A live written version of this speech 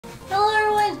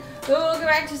Welcome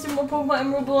back to some more Pokemon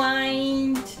Emerald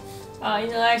Blind. In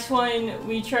the last one,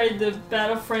 we tried the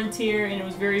Battle Frontier, and it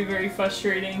was very, very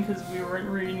frustrating because we weren't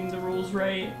reading the rules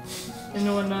right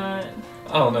and whatnot.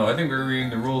 I don't know. I think we were reading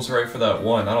the rules right for that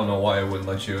one. I don't know why it wouldn't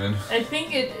let you in. I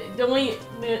think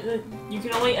you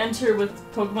can only enter with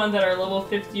Pokemon that are level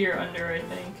 50 or under, I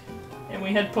think. And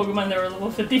we had Pokemon that were level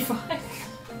 55.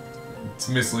 It's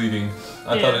misleading.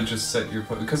 I thought it just set your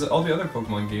because all the other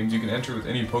Pokemon games you can enter with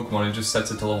any Pokemon, it just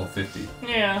sets it to level 50.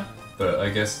 Yeah. But I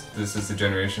guess this is the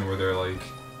generation where they're like,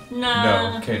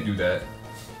 no, can't do that.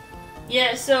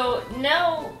 Yeah. So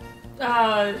now,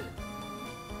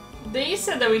 they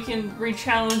said that we can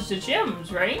re-challenge the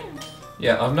gyms, right?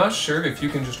 Yeah, I'm not sure if you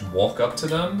can just walk up to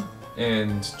them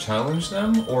and challenge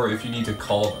them, or if you need to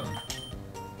call them.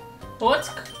 Well, let's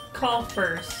call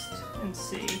first and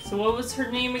see. So what was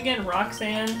her name again?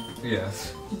 Roxanne? Yeah.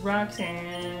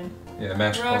 Roxanne. Yeah,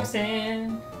 match call.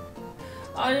 Roxanne.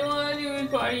 All I wanna do is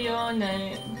party all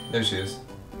night. There she is.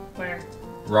 Where?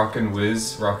 Rockin'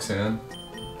 Whiz, Roxanne.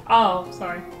 Oh,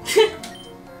 sorry.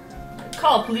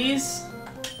 Call, please.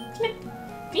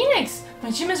 Phoenix, my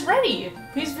gym is ready.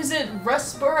 Please visit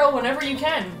Rustboro whenever you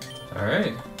can.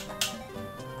 Alright.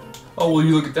 Oh, well,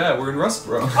 you look at that. We're in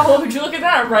Rustboro. Oh, would you look at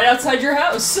that? I'm right outside your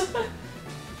house.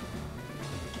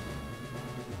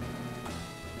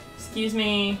 Excuse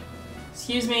me.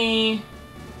 Excuse me.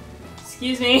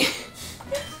 Excuse me.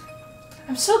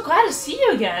 I'm so glad to see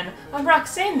you again. I'm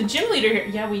Roxanne, the gym leader here.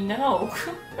 Yeah, we know.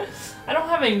 I don't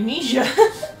have amnesia.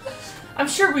 I'm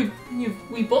sure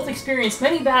we both experienced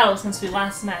many battles since we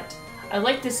last met. I'd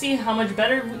like to see how much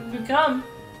better we've become.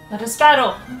 Let us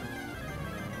battle.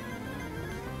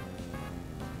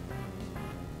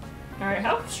 Alright,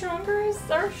 how stronger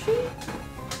are she?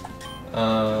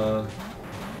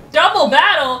 Double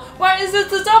battle? Why is it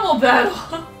the double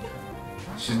battle?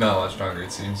 She's not a lot stronger,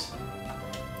 it seems.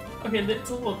 Okay, that's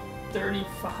a level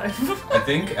 35. I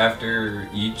think after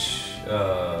each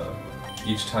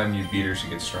time you beat her, she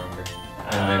gets stronger.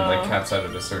 And then, like, caps out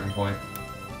at a certain point.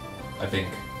 I think.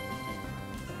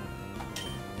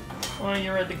 Oh,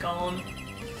 you read the golem.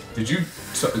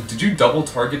 Did you double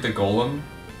target the golem?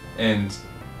 And...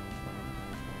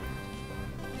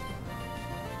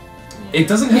 It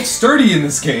doesn't have sturdy in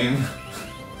this game!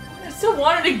 I still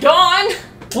wanted it gone!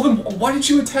 Well then, why did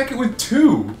you attack it with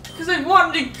 2? Because I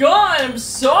wanted it gone, I'm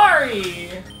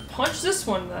sorry! Punch this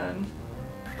one then.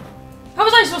 How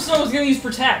was I supposed to know I was gonna use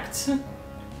Protect?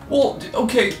 Well,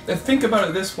 okay, think about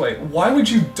it this way. Why would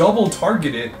you double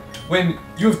target it when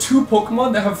you have 2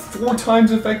 Pokemon that have 4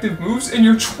 times effective moves and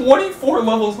you're 24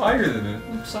 levels higher than it?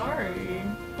 I'm sorry.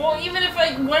 Well, even if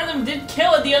one of them did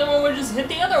kill it, the other one would just hit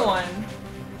the other one.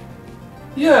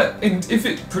 Yeah, and if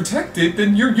it protected,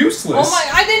 then you're useless. Oh my,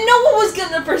 I didn't know what was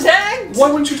gonna protect! Why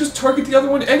wouldn't you just target the other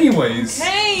one anyways?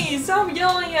 Hey, stop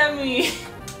yelling at me!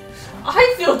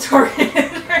 I feel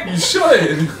targeted right now. You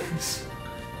should!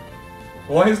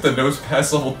 Why is the nose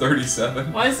pass level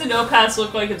 37? Why does the nose pass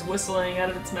look like it's whistling out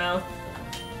of its mouth?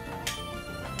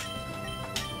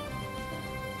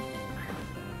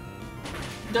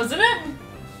 Doesn't it?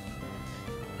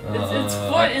 Its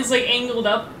foot is like angled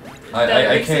up.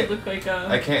 I can't look like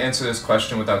I can't answer this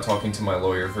question without talking to my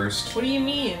lawyer first. What do you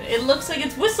mean? It looks like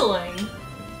it's whistling.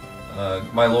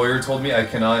 My lawyer told me I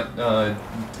cannot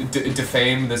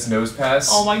defame this nose pass.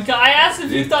 Oh my god! I asked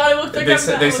if you thought it looked like they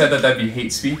said that that'd be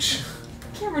hate speech.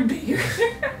 Cameron Baker.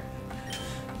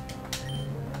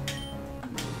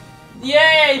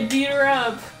 Yay! Beat her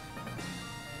up.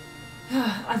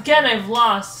 Again, I've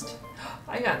lost.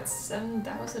 I got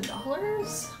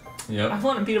 $7,000. Yep. I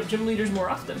want to beat up gym leaders more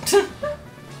often.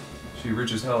 She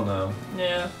rich as hell now.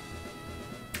 Yeah.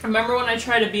 I remember when I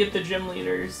tried to beat up the gym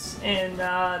leaders in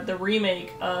the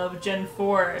remake of Gen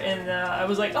 4, and I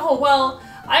was like, oh, well,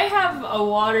 I have a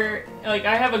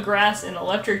I have a grass and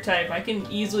electric type. I can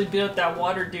easily beat up that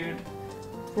water dude.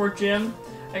 Poor Jim.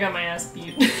 I got my ass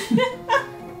beat.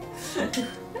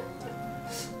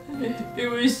 It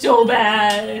was so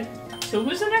bad. So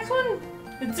who's the next one?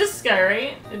 It's this guy,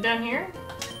 right? Down here?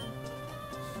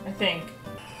 I think.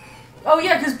 Oh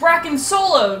yeah, because Bracken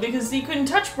soloed, because he couldn't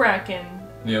touch Bracken.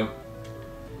 Yep.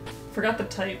 Forgot the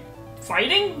type.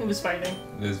 Fighting? It was fighting.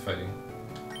 It is fighting.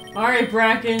 Alright,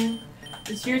 Bracken.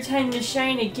 It's your time to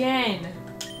shine again.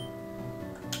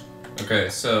 Okay,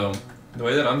 so the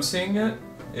way that I'm seeing it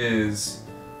is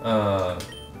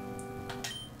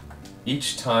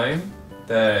each time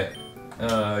that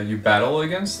you battle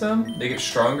against them, they get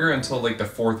stronger until like the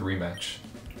 4th rematch.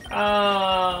 Oh,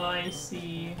 I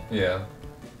see. Yeah.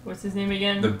 What's his name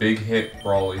again? The big hit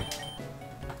Brawly.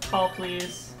 Call,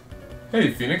 please.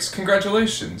 Hey Phoenix,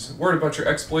 congratulations! Word about your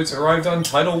exploits arrived on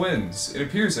Tidal Winds. It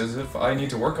appears as if I need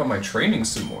to work on my training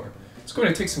some more. It's going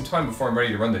to take some time before I'm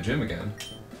ready to run the gym again.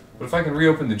 But if I can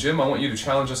reopen the gym, I want you to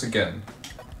challenge us again.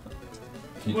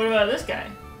 What about this guy?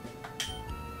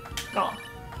 Call.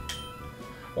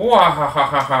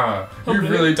 Wahahaha! You've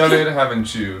really done it,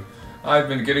 haven't you? I've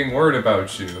been getting word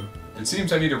about you. It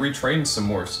seems I need to retrain some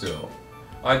more still.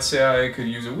 I'd say I could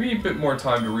use a wee bit more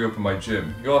time to reopen my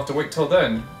gym. You'll have to wait till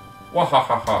then.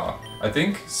 Wahahaha. I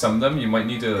think some of them you might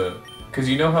need to... Because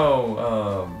you know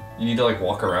how you need to like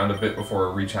walk around a bit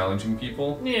before re-challenging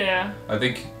people? Yeah. I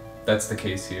think that's the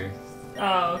case here.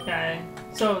 Oh, okay.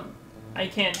 So, I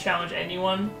can't challenge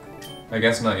anyone? I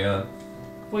guess not yet.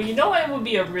 Well, you know what would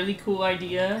be a really cool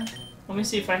idea? Let me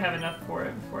see if I have enough for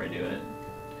it before I do it.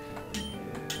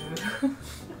 Hold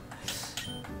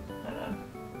on.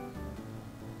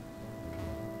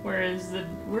 Where's the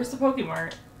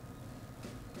Pokemart?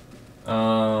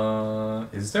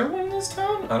 Is there one in this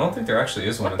town? I don't think there actually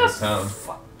is one in this town.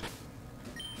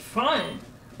 Fine.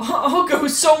 I'll go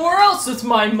somewhere else with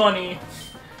my money.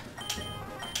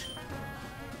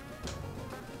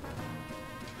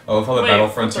 Oh, if how the Wait, Battle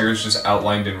Frontier is just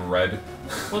outlined in red.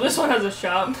 Well, this one has a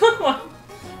shop.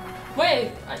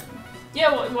 Wait,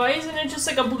 yeah, why isn't it just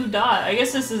like a blue dot? I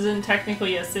guess this isn't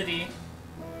technically a city.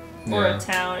 Or a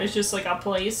town, it's just like a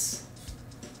place.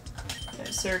 Okay,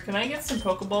 sir, can I get some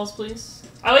Pokeballs, please?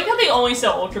 I like how they only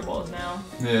sell Ultra Balls now.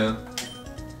 Yeah.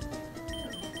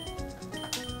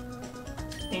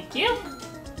 Thank you.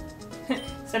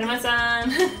 Senema-san.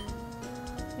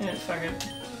 Yeah, fuck it.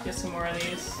 Get some more of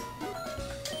these.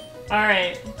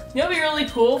 Alright. You know what would be really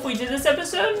cool if we did this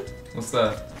episode? What's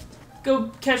that?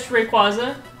 Go catch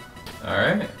Rayquaza.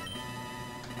 Alright.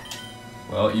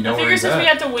 Well, you know I where figure he's since at. we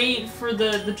have to wait for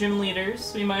the gym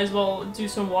leaders, we might as well do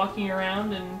some walking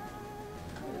around in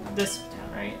this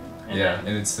town, right? And yeah, and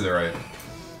it's to the right.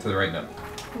 To the right now.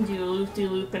 do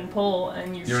loop-de-loop and pull,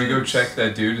 and you wanna go check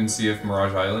that dude and see if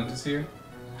Mirage Island is here?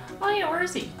 Oh yeah, where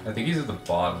is he? I think he's at the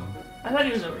bottom. I thought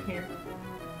he was over here.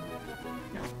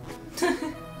 No.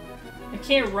 I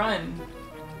can't run.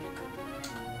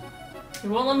 It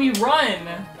won't let me run!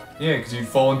 Yeah, because you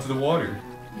fall into the water.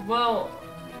 Well...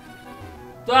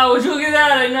 Wow, would you look at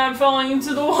that? I'm not falling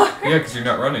into the water! Yeah, because you're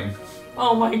not running.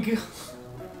 Oh my god.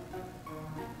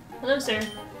 Hello, sir.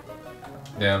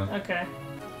 Yeah. Okay.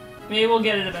 Maybe we'll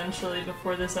get it eventually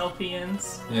before this LP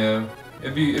ends. Yeah.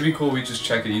 It'd be cool we just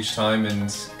check it each time,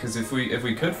 and because if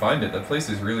we could find it, that place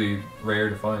is really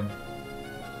rare to find.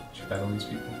 Should battle these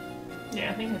people. Yeah,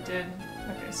 I think it did.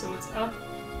 Okay, so it's up.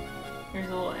 Here's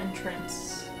a little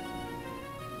entrance.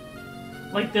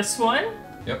 Like this one?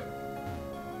 Yep.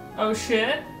 Oh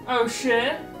shit. Oh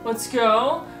shit. Let's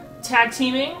go. Tag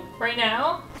teaming right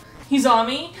now. He's on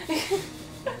me.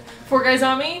 4 guys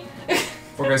on me.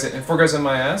 4 guys on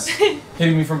my ass.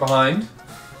 Hitting me from behind.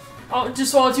 Oh,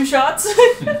 just swallow 2 shots.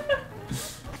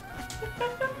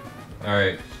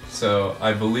 Alright, so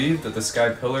I believe that the Sky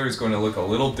Pillar is going to look a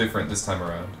little different this time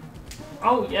around.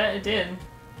 Oh, yeah, it did.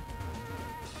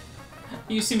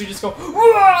 You see me just go,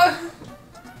 "Whoa!"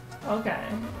 Okay.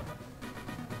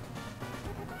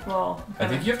 Well, I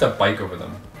think you have to bike over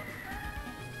them.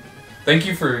 Thank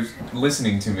you for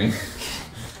listening to me.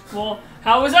 Well,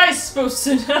 how was I supposed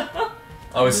to know?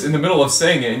 I was in the middle of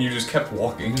saying it and you just kept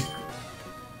walking.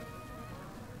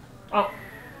 Oh.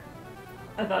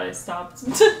 I thought I stopped.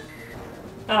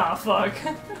 Ah, fuck.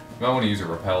 You might want to use a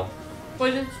repel. What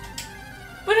do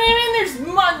you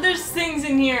mean there's things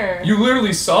in here? You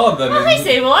literally saw them. Oh, hey,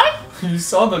 Sableye! You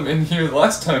saw them in here the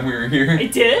last time we were here. I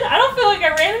did? I don't feel like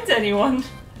I ran into anyone.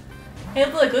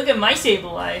 Hey, look at my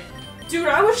Sableye. Dude,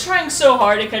 I was trying so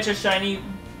hard to catch a shiny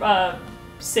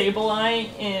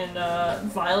Sableye in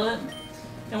Violet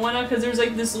and whatnot because there's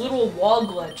like this little wall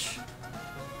glitch.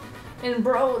 And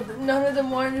bro, none of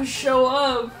them wanted to show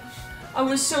up. I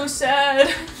was so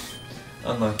sad.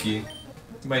 Unlucky.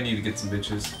 You might need to get some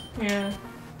bitches. Yeah.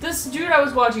 This dude I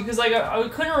was watching, because like I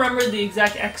couldn't remember the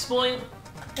exact exploit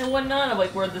and whatnot of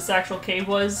like where this actual cave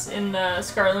was in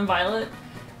Scarlet and Violet.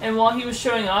 And while he was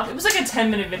showing off, it was like a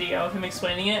 10-minute video of him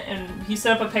explaining it, and he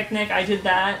set up a picnic, I did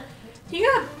that. He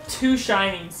got 2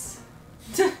 shinies.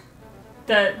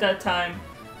 that time.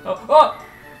 Oh!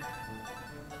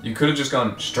 You could have just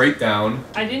gone straight down.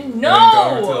 I didn't And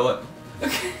know! then go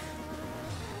Okay.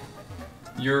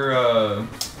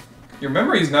 Your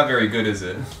memory is not very good, is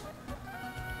it?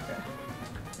 Okay.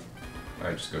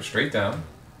 Alright, just go straight down.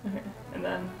 Okay, and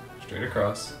then... Straight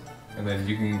across. And then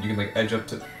you can like edge up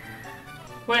to...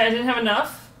 Wait, I didn't have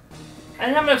enough? I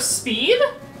didn't have enough speed?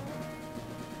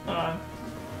 Hold on.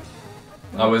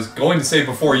 I was going to say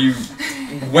before you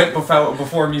went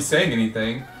before me saying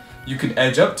anything, you can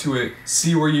edge up to it,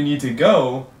 see where you need to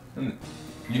go, and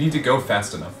you need to go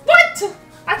fast enough. What?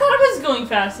 I thought I was going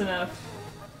fast enough.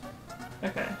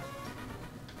 Okay.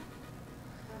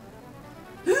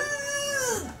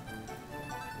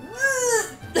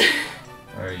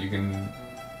 Alright, you can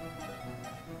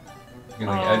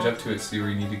like edge up to it, see where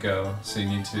you need to go. So you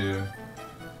need to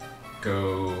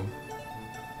go.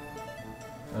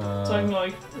 So I'm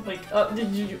like up.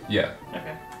 Did you? Yeah.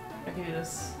 Okay. I can do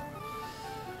this.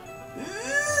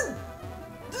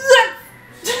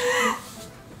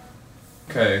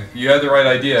 Okay, you had the right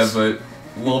idea, but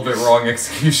a little bit wrong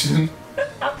execution.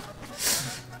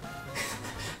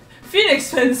 Phoenix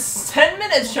spends 10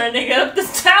 minutes trying to get up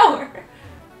this tower.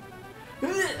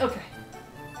 Okay.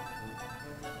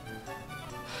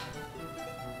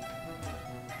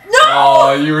 No!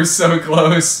 Oh, you were so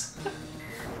close.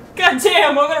 God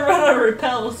damn, I'm gonna run out of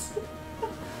repels.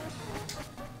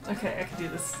 Okay, I can do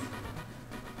this.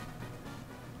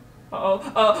 Oh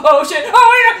shit!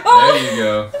 Oh yeah! Oh! There you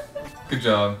go. Good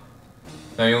job.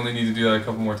 Now you only need to do that a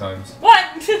couple more times. What?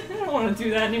 I don't want to do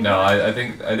that anymore. No, I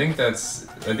think there's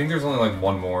only like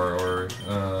one more, or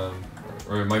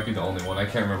it might be the only one. I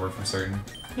can't remember for certain.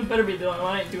 It better be the only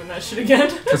one. I ain't doing that shit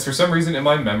again. Because for some reason, in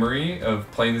my memory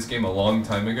of playing this game a long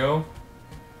time ago,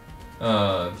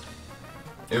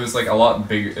 it was like a lot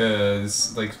bigger.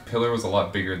 This like pillar was a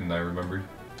lot bigger than I remembered.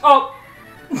 Oh.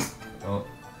 Oh.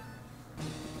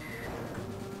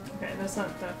 Okay, that's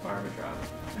not that far of a drop.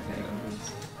 Okay.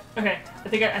 Okay, I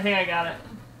think I got it.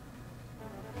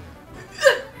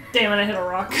 Damn it! I hit a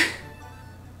rock.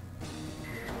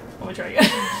 Let me try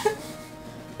again.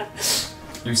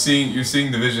 You're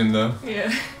seeing the vision though.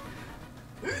 Yeah.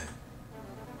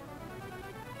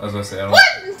 I was gonna say, I don't.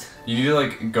 What? You need to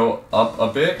like go up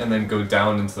a bit and then go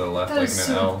down into the left, That like is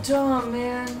in an L. so dumb,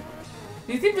 man.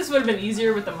 Do you think this would have been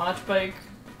easier with the Mach bike?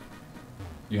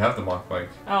 You have the Mach bike.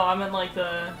 Oh, I meant like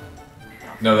the.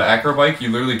 No, the acro bike. You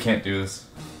literally can't do this.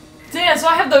 Damn, so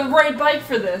I have the right bike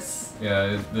for this.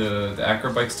 Yeah, the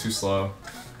acro bike's too slow.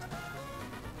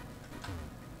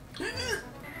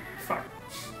 Fuck.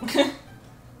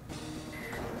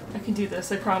 I can do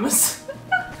this, I promise.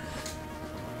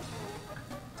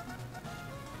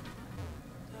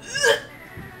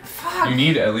 Fuck. You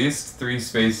need at least 3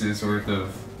 spaces worth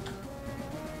of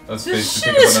space This to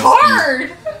shit pick up is enough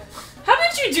hard! How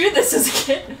did you do this as a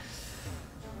kid?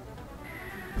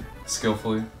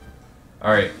 skillfully.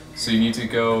 Alright, so you need to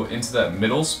go into that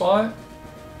middle spot,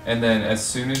 and then as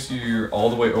soon as you're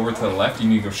all the way over to the left, you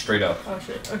need to go straight up. Oh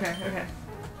shit, okay, okay.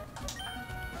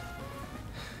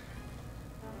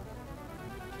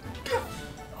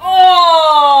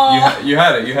 Oh! You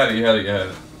had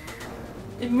it.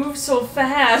 It moves so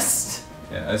fast.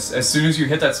 Yeah, as soon as you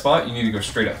hit that spot, you need to go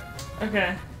straight up.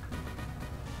 Okay.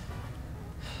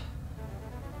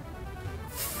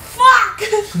 Fuck!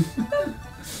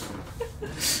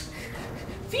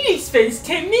 Phoenix spends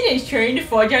 10 minutes trying to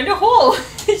fall down the hole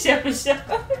this episode.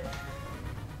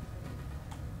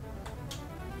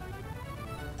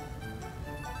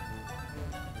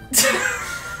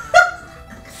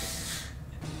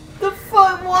 The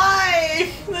fuck?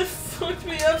 Why? That fucked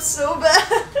me up so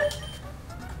bad.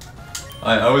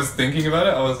 I was thinking about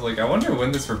it, I was like, I wonder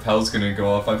when this rappel's gonna go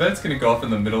off. I bet it's gonna go off in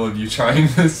the middle of you trying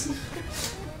this.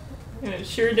 And it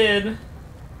sure did.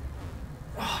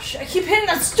 Oh shit, I keep hitting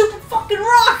that stupid fucking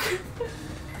rock!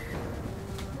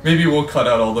 Maybe we'll cut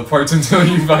out all the parts until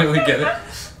you finally get it.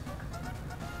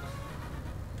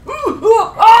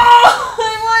 Oh!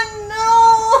 I want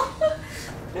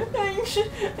no!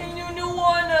 I don't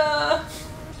wanna.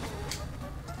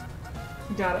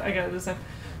 Got it. I got it this time.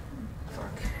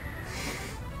 Fuck.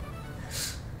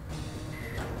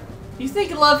 You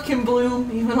think love can bloom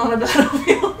even on a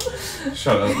battlefield?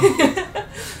 Shut up.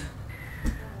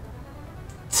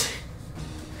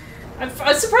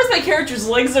 I'm surprised my character's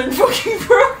legs aren't fucking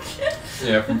broken.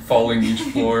 Yeah, from falling each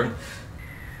floor.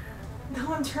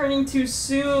 No, I'm turning too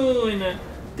soon.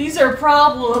 These are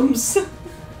problems.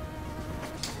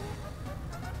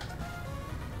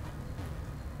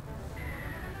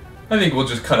 I think we'll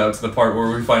just cut out to the part where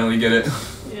we finally get it.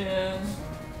 Yeah.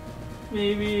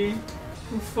 Maybe.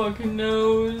 Who fucking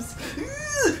knows?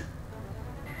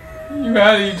 You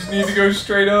had it, you just need to go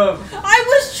straight up. I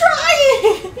was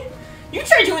trying! You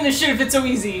try doing this shit if it's so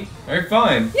easy. Alright,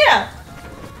 fine. Yeah.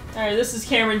 Alright, this is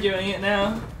Cameron doing it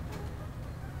now.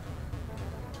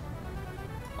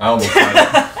 I almost got it.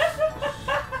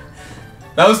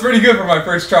 That was pretty good for my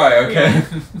first try, okay?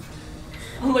 Yeah.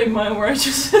 Unlike mine where I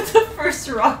just hit the first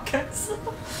rock, guys.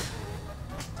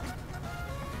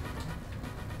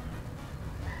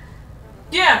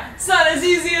 Yeah, it's not as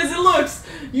easy as it looks,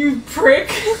 you prick.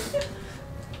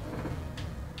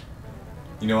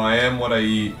 You know, I am what I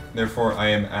eat, therefore I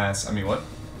am ass. I mean, what?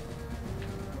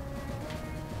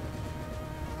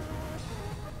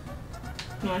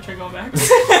 You wanna try going back?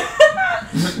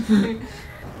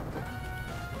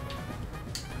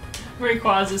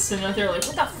 Rayquaza's sitting out there like,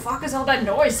 what the fuck is all that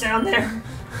noise down there?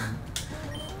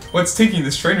 What's taking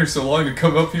this trainer so long to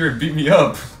come up here and beat me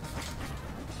up?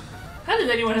 How did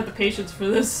anyone have the patience for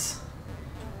this?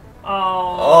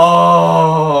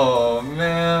 Oh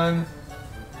man.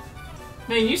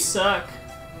 Man, you suck.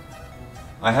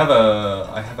 I have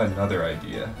another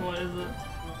idea. What is it?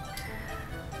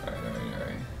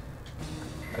 Alright.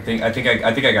 I think I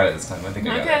got it this time. I think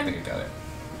I got it.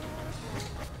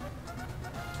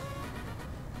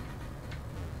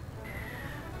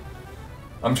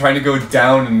 I'm trying to go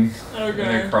down and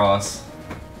across.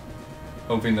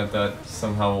 Hoping that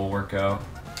somehow will work out.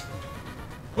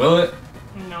 Will it?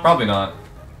 No. Probably not.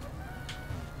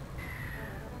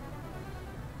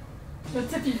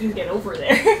 That's if you can get over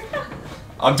there.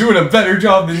 I'm doing a better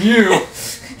job than you!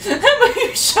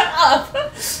 Shut up!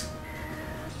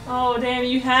 Oh damn,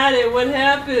 you had it. What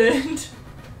happened?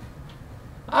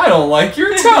 I don't like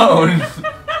your tone!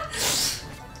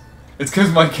 It's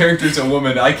because my character's a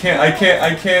woman. I can't.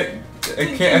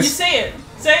 You say it.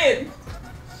 Say it.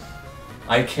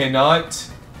 I cannot,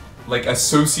 like,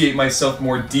 associate myself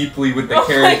more deeply with the Oh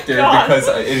character because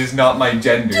it is not my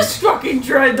gender. Just fucking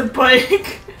drive the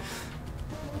bike.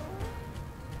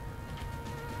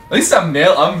 At least I'm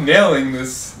nailing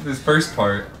this first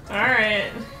part. All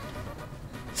right.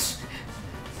 Just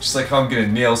like how I'm gonna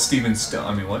nail Steven Stone.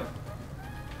 I mean, what?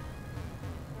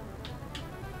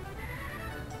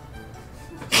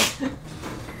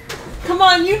 Come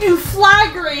on, you do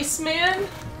flag race, man!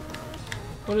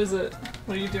 What is it?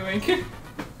 What are you doing?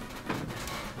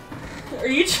 Are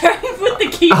you trying with the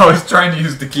keyboard? I was trying to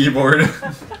use the keyboard.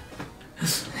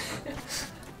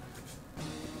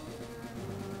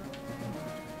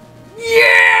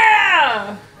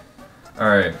 Yeah!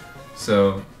 Alright,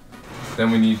 so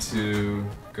then we need to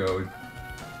go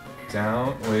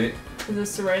down. Wait. Is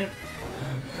this the right?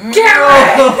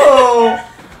 No!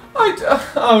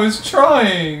 I was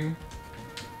trying.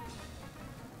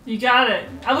 You got it.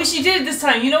 I wish you did this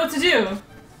time. You know what to do.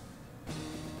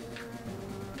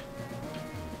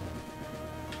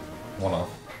 One off.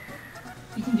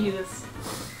 You can do this.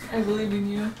 I believe in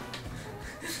you.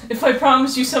 If I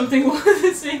promise you something, will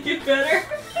this make it better?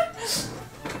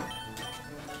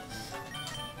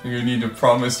 You're gonna need to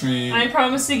promise me. I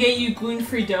promise to get you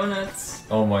gluten-free donuts.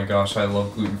 Oh my gosh, I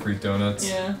love gluten-free donuts.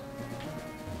 Yeah.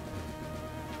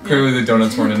 Clearly the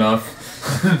donuts weren't enough.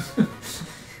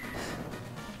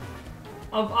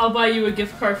 I'll buy you a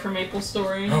gift card for Maple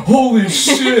Story. Holy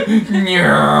shit!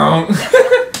 Meow.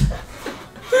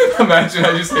 Imagine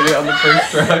I just hit it on the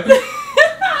first try.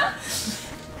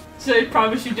 Should I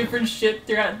promise you different shit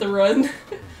throughout the run?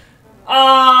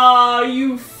 Ah,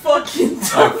 you fucking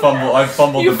I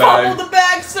fumbled the bag. You fumbled the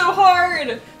bag so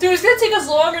hard! Dude, it's gonna take us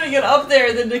longer to get up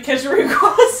there than to catch a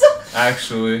Rayquaza.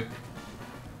 Actually.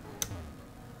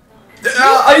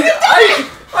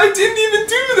 I didn't even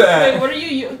do that! Wait, what are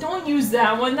you- don't use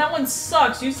that one. That one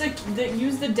sucks. Use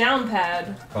the down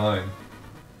pad. Fine.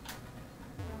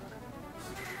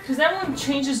 Because that one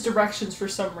changes directions for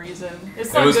some reason. It's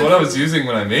It not was good what for I was using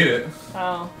when I made it.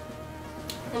 Oh.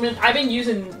 I mean, I've been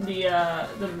using the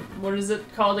what is it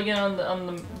called again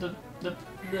on the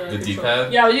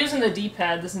D-pad? Yeah, I was using the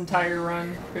D-pad this entire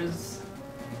run because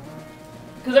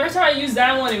every time I use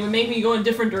that one, it would make me go in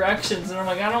different directions, and I'm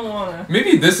like, I don't wanna.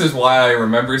 Maybe this is why I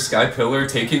remember Sky Pillar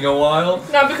taking a while.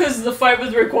 Not because of the fight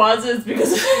with Rayquaza, it's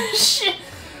because of shit.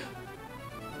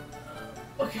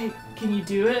 Okay, can you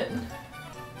do it?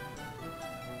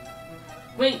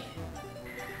 Wait,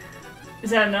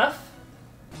 is that enough?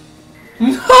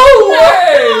 No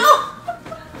way!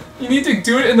 You need to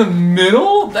do it in the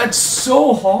middle? That's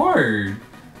so hard.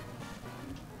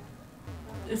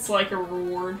 It's like a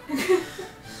reward.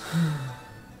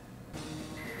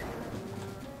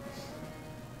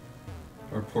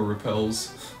 Our poor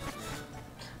repels.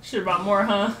 Should've bought more,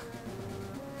 huh?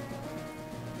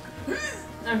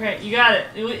 Okay, you got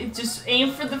it. Just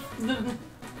aim for the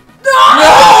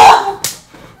No!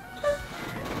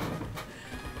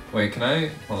 Wait, can I?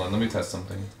 Hold on, let me test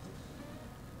something.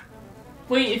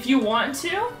 Wait, if you want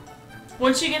to,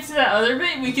 once you get to that other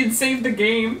bit, we can save the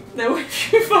game. That way,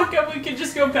 if you fuck up, we can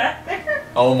just go back there.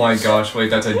 Oh my gosh, wait,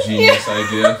 that's a genius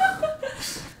idea.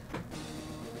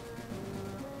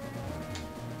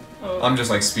 Oh. I'm just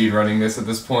like speedrunning this at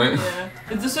this point. Yeah.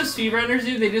 Is this what speedrunners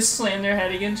do? They just slam their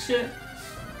head against shit?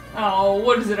 Oh,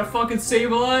 what is it, a fucking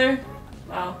Sableye?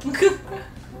 Oh.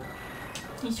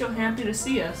 He's so happy to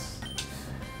see us.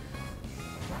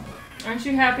 Aren't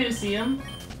you happy to see him?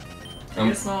 I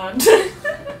guess not.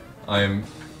 I am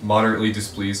moderately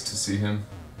displeased to see him.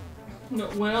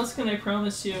 What else can I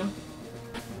promise you?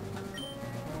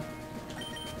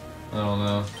 I don't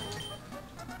know.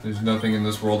 There's nothing in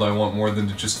this world I want more than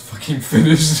to just fucking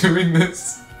finish doing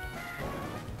this.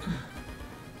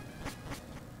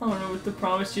 I don't know what to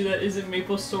promise you that isn't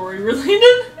Maple Story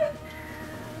related.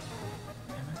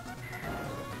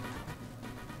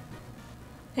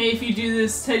 Hey, if you do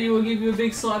this, Teddy will give you a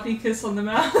big sloppy kiss on the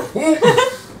mouth.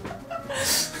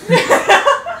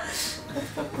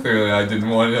 Clearly I didn't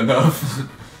want it enough.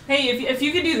 Hey, if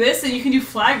you can do this, then you can do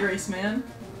Flag Race, man.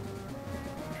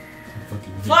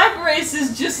 Flag Race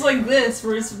is just like this,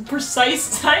 where it's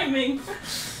precise timing.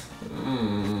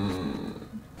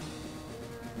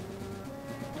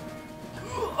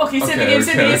 Okay, save the game,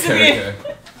 save the game, save the game.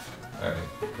 Alright,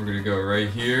 we're gonna go right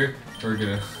here. We're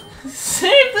gonna...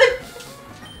 Save the...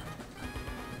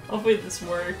 Hopefully this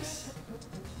works.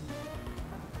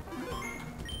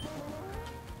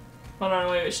 Hold on,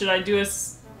 wait, should I do a...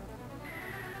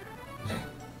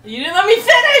 You didn't let me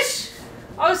finish!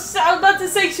 I was about to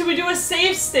say, should we do a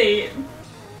save state?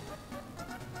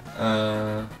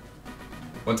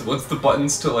 What's the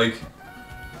buttons to, like...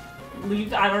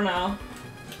 Leave? I don't know.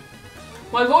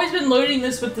 Well, I've always been loading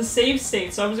this with the save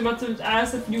state, so I was about to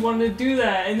ask if you wanted to do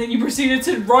that, and then you proceeded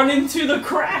to run into the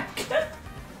crack.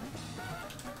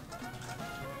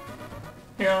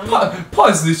 Here, let me...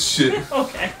 Pause this shit.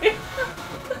 Okay.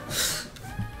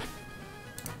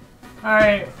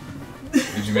 Alright.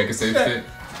 Did you make a save state?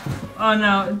 Oh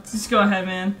no, just go ahead,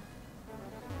 man.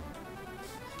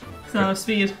 It's not enough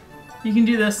speed. You can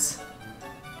do this.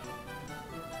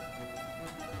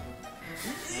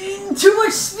 Too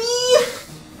much speed!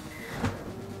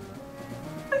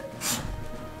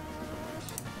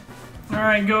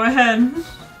 Alright, go ahead.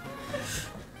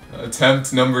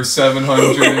 Attempt number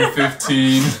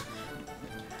 715.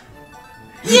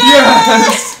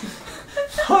 Yes!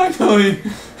 Finally!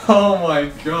 Oh my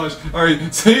gosh.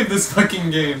 Alright, save this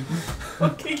fucking game.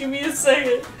 Okay, give me a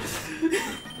second.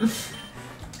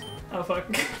 Oh fuck.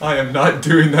 I am not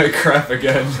doing that crap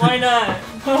again. Why not?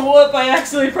 What if I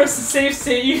accidentally press the save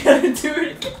state? You gotta do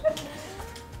it again.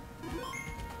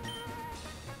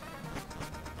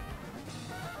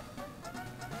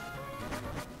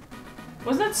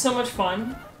 Wasn't that so much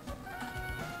fun?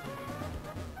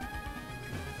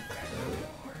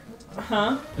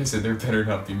 Huh? I said there better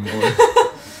not be more.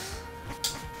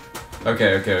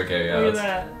 Okay, yeah. Look at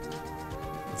that.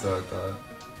 That's what I thought.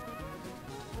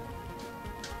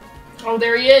 Oh,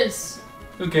 there he is!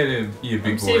 Look at him, you big boy.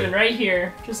 I'm saving right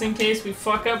here, just in case we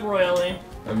fuck up royally.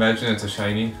 Imagine it's a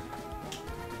shiny.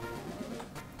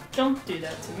 Don't do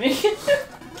that to me.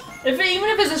 Even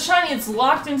if it's a shiny, it's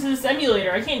locked into this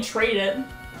emulator. I can't trade it.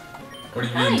 What do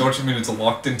you mean? Don't you mean it's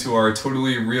locked into our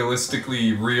totally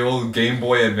realistically real Game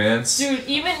Boy Advance? Dude,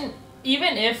 even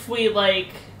if we like,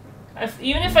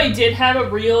 even if I did have a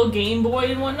real Game Boy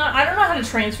and whatnot, I don't know how to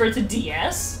transfer it to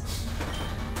DS.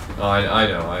 Oh, I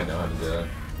know how to do that.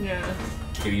 Yeah.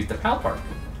 Gotta use the PAL part.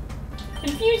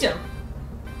 Confuse him.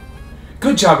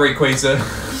 Good job,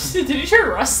 Rayquaza. Did you try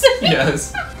rusting?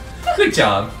 Yes. Good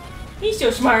job. He's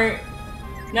so smart.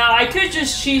 Now I could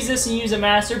just cheese this and use a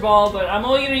Master Ball, but I'm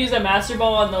only gonna use a Master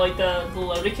Ball on the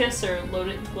Lodicus or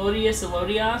Lodius or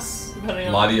Lodios, depending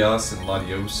on. Latios and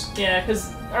Latios. Yeah,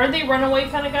 because aren't they runaway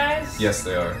kind of guys? Yes,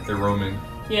 they are. They're roaming.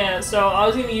 Yeah, so I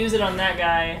was gonna use it on that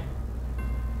guy.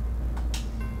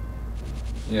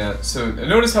 Yeah. So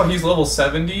notice how he's level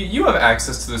 70. You have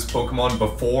access to this Pokemon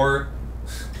before.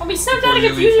 Oh, he snapped out of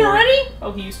confusion already?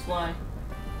 Oh, he used Fly.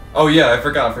 Oh yeah, I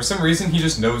forgot. For some reason, he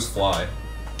just knows Fly.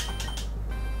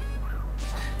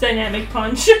 Dynamic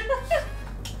Punch.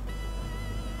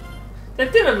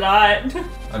 That did a lot.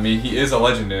 I mean, he is a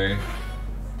legendary.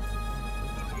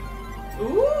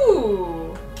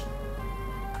 Ooh.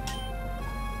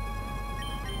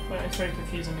 Wait, I tried to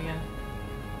confuse him again.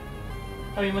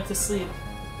 Oh, he went to sleep.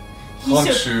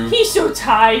 He's so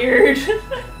tired.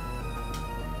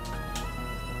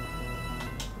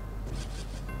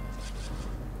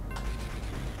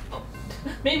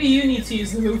 Maybe you need to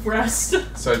use the move Rest.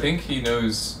 So I think he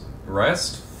knows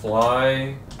Rest,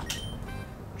 Fly,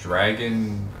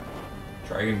 Dragon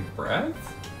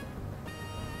Breath,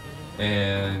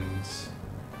 and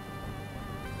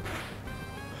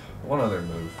one other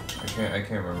move. I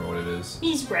can't remember what it is.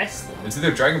 He's resting. It's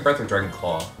either Dragon Breath or Dragon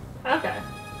Claw. Okay.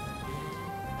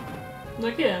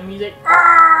 Look at him. He's like,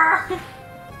 "Arrgh!"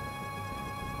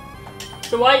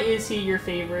 So why is he your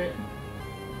favorite?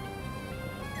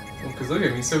 Well, cause look at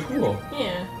me, he's so cool.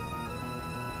 Yeah.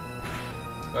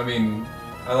 I mean,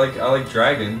 I like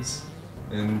dragons,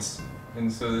 and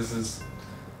so this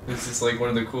is like one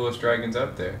of the coolest dragons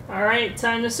out there. All right,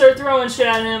 time to start throwing shit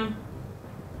at him.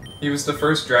 He was the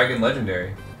first dragon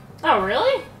legendary. Oh,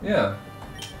 really? Yeah.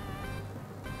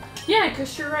 Yeah,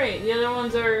 because you're right. The other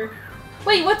ones are...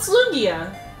 Wait, what's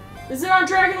Lugia? Is it on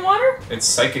Dragon Water? It's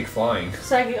psychic flying.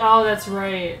 Psychic... Oh, that's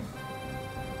right.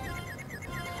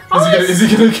 Is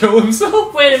he gonna kill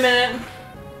himself? Wait a minute.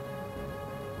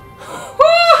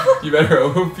 You better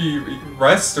hope he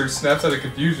rests or snaps out of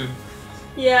confusion.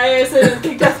 Yeah, I guess I didn't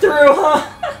kick that through, huh?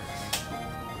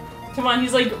 Come on,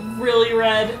 he's like really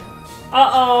red.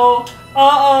 Uh-oh.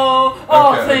 Uh-oh.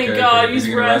 Oh, Okay, thank God, okay. Is he's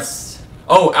he gonna rest.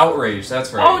 Oh, outrage,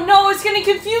 that's right. Oh no, it's gonna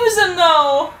confuse him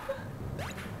though!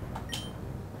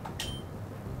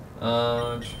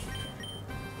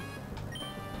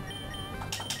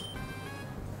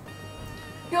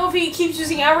 Yo, if he keeps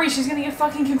using outrage, he's gonna get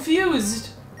fucking confused.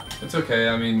 It's okay,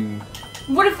 I mean...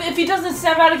 What if he doesn't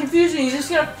snap out of confusion, he's just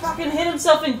gonna fucking hit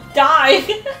himself and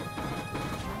die?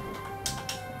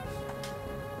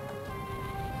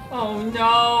 Oh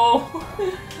no.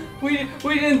 We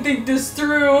didn't think this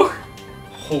through.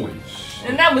 Holy shit.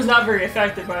 And that was not very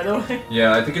effective, by the way.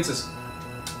 Yeah, I think it's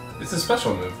a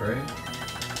special move, right?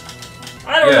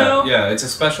 I don't know. Yeah, it's a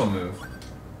special move.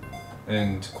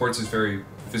 And Quartz is very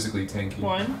physically tanky.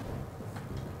 One.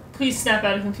 Please snap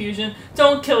out of confusion.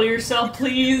 Don't kill yourself,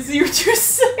 please. You're too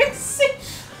sexy.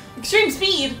 Extreme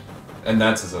speed. And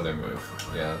that's his other move.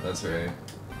 Yeah, that's right.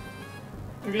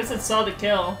 I guess it saw the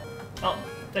kill. Oh,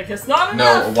 I guess not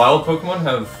enough. No, wild Pokemon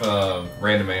have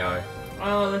random AI.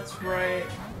 Oh, that's right.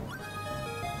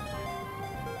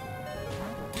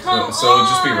 So it'll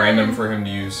just be random for him to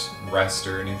use rest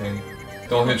or anything.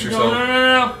 Don't hit yourself.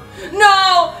 No.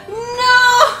 No!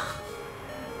 No!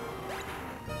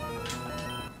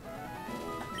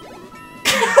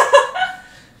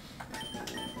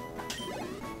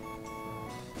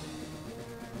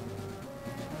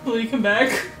 Will he come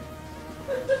back?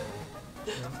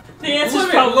 The answer's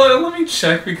probably... Let me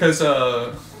check because,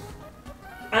 I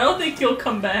don't think he'll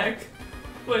come back.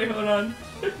 Wait, hold on.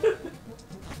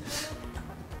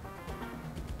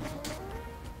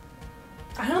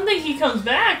 I don't think he comes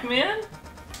back, man.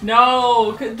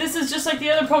 No, this is just like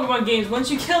the other Pokemon games. Once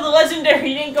you kill the legendary,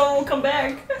 he ain't gonna come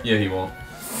back. Yeah, he won't.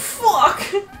 Fuck!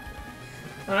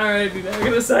 Alright, be back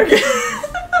in a second.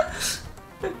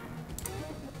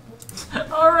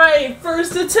 Alright,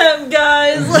 first attempt,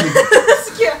 guys.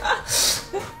 Let's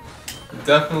go.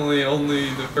 Definitely only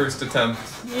the first attempt.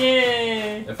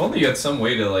 Yeah. If only you had some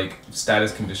way to, like,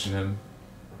 status condition him.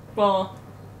 Well.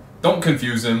 Don't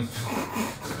confuse him.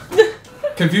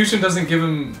 Confusion doesn't give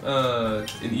him an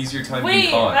easier time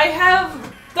being caught. Wait, I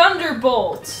have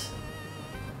Thunderbolt.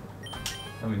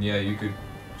 I mean, yeah, you could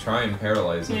try and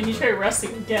paralyze him. Yeah, he tried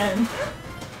resting again.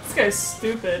 This guy's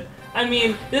stupid. I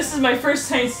mean, this is my first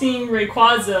time seeing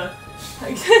Rayquaza.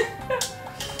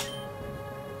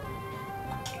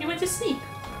 He went to sleep.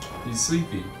 He's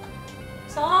sleepy.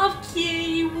 Soft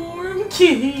kitty, warm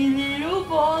kitty, little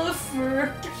ball of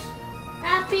fur.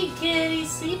 Happy kitty,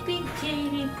 sleepy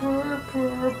kitty, purr,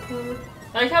 purr, purr.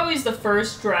 I like how he's the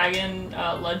first dragon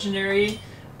legendary,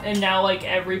 and now like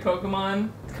every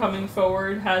Pokemon coming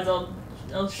forward has a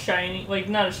shiny, like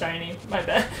not a shiny, my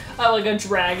bad, like a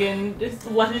dragon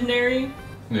legendary.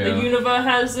 Yeah. The Unova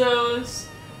has those.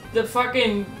 The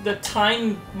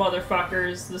time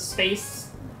motherfuckers, the space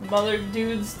mother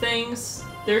dudes things,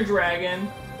 they're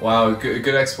dragon. Wow,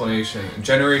 good explanation.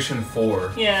 Generation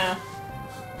 4. Yeah.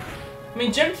 I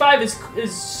mean, Gen 5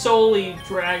 is solely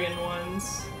dragon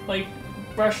ones. Like,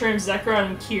 Brushroom, Zekrom,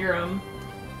 and Kyurem.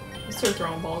 Let's start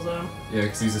throwing balls at him. Yeah,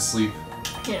 because he's asleep.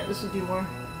 Yeah, this would do more.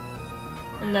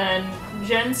 And then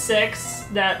Gen 6,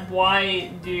 that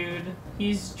white dude,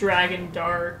 he's Dragon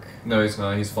Dark. No, he's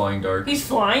not. He's Flying Dark. He's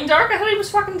Flying Dark? I thought he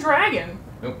was fucking Dragon.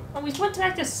 Nope. Oh, he went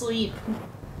back to sleep.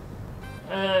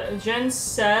 Gen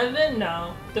 7?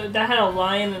 No. That had a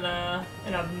lion and a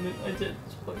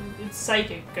it's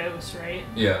Psychic Ghost, right?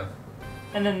 Yeah.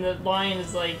 And then the lion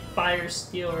is like Fire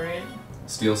Steel, right?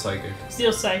 Steel Psychic.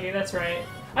 Steel Psychic, that's right.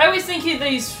 I always think that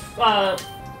he's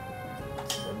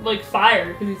like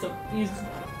fire because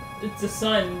it's the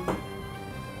sun.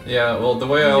 Yeah, well, the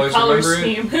way I always remember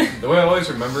it, the way I always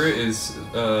remember it is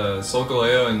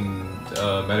Solgaleo and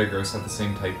Metagross have the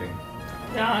same typing.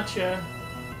 Gotcha.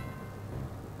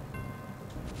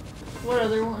 What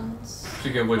other ones?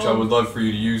 Speaking of which, I would love for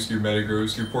you to use your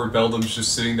Metagross. Your poor Beldum's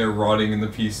just sitting there rotting in the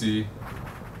PC.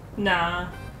 Nah.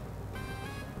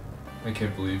 I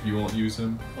can't believe you won't use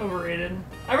him. Overrated.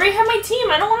 I already have my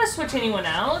team. I don't want to switch anyone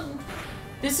out.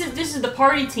 This is the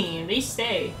party team. They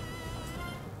stay.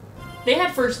 They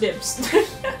had first dibs.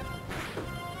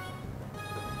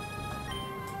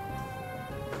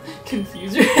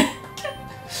 Confuser.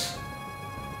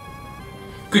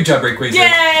 Good job, Rayquaza.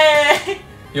 Yay!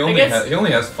 He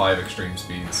only has 5 extreme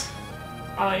speeds.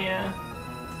 Oh yeah.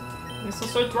 I guess I'll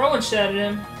start throwing shit at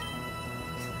him.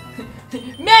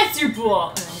 Master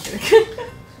Ball! No, I'm kidding.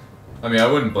 I mean, I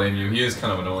wouldn't blame you. He is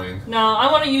kind of annoying. No,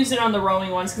 I want to use it on the roaming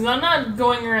ones, because I'm not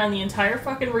going around the entire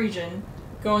fucking region,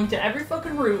 going to every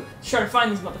fucking route to try to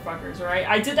find these motherfuckers, alright?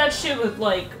 I did that shit with,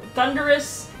 like,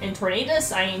 Thundurus and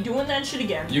Tornadus. I ain't doing that shit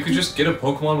again. You could just get a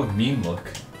Pokemon with mean look.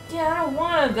 Yeah, I don't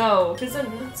want to, though, because I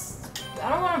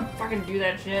don't want to fucking do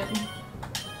that shit.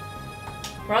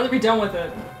 I'd rather be done with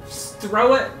it. Just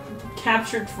throw it,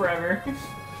 captured forever.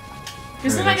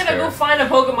 Because then I gotta go find a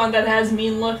Pokemon that has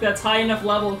mean look that's high enough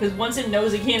level, because once it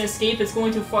knows it can't escape, it's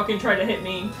going to fucking try to hit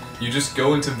me. You just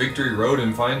go into Victory Road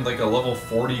and find like a level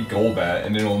 40 Golbat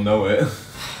and it'll know it.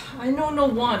 I know no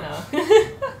wanna.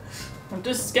 I'm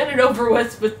just get it over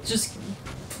with just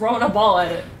throwing a ball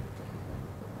at it.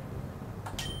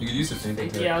 You could use a Faint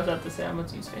Attack. Yeah, I was about to say I'm going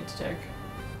to use Faint Attack.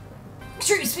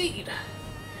 Extreme Speed!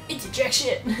 It's a jack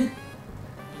shit.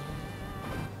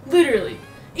 Literally,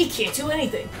 it can't do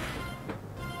anything.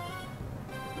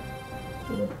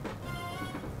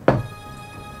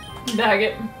 Bag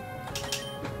it.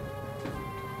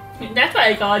 That's why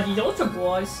I got you the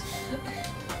boys.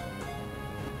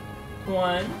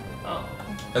 1. Oh.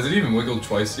 Has it even wiggled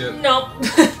twice yet? Nope.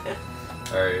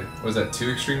 Alright, was that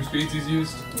 2 extreme speeds he's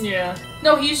used? Yeah.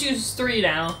 No, he's used 3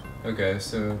 now. Okay,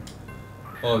 so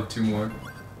I'll have 2 more.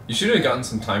 You should have gotten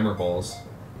some timer balls.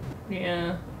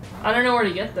 Yeah. I don't know where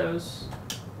to get those.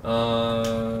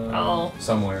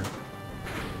 Somewhere.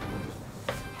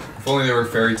 If only there were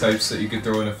fairy types that you could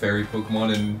throw in a fairy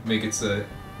Pokemon and make it so that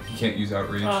he can't use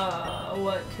Outrage.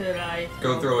 What could I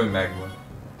Go throw in Magma.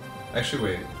 Actually,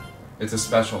 wait. It's a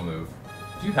special move.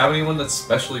 Do you have anyone that's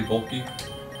specially bulky?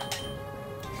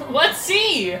 Let's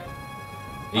see!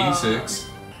 86.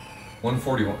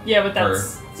 141. Yeah, but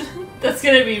that's that's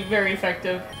gonna be very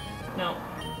effective. No.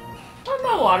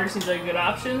 My water seems like a good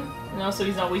option. And also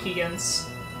he's not weak against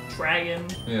Dragon.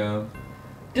 Yeah.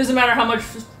 Doesn't matter how much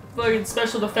fucking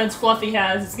special defense Fluffy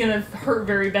has, it's gonna hurt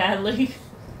very badly.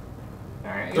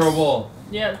 Alright. Throw a ball.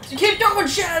 Yeah. You keep throwing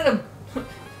shit at him!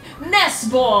 Nest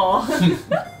ball!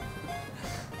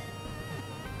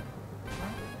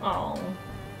 Oh.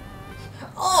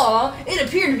 Aw, it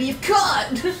appeared to be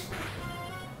caught!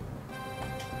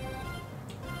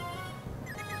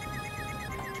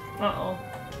 Uh-oh.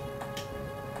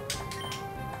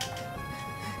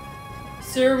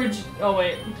 Sir, would you... Oh,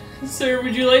 wait. Sir,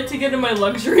 would you like to get in my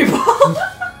luxury ball?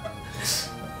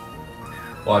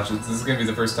 Watch it. This is gonna be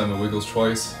the first time it wiggles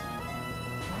twice.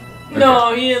 Okay.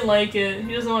 No, he didn't like it.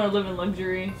 He doesn't want to live in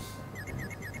luxury.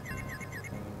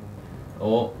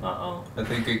 Oh. Uh-oh. I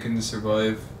think it can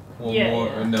survive one Yeah, more.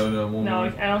 yeah. No, one No,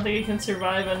 more. I don't think he can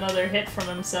survive another hit from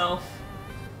himself.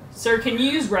 Sir, can you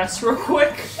use rest real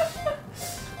quick?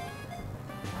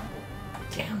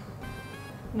 Damn.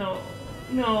 No.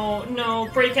 No, no.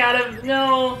 Break out of...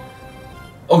 No.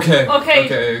 Okay.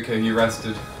 Okay. Okay, he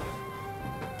rested.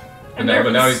 And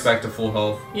but now he's back to full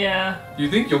health. Yeah. Do you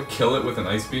think you'll kill it with an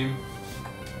Ice Beam?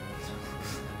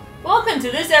 Welcome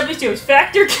to this episode's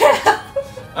Factor Cap!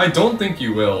 I don't think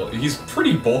you will. He's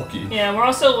pretty bulky. Yeah, we're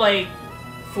also like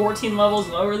 14 levels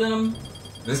lower than him.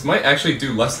 This might actually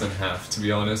do less than half, to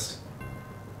be honest.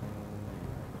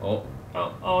 Oh.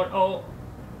 Oh.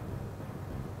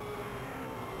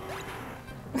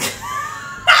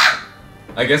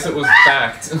 I guess it was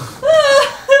fact.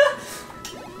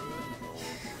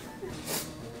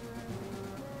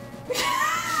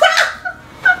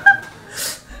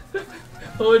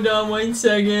 Hold on 1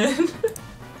 second.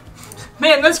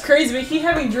 Man, that's crazy. We keep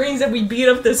having dreams that we beat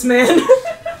up this man.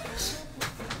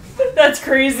 That's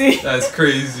crazy. That's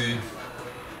crazy.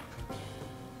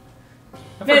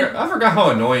 I forgot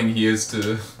how annoying he is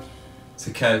to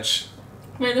catch.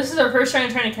 Man, this is our first time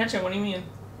trying to catch him. What do you mean?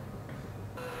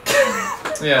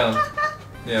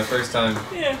 Yeah, first time.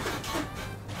 Yeah.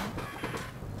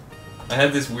 I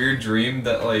had this weird dream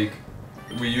that, like,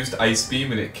 we used Ice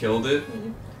Beam and it killed it.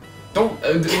 Don't,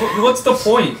 what's the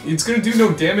point? It's gonna do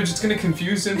no damage, it's gonna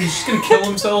confuse him, he's just gonna kill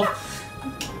himself.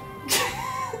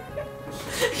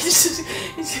 he's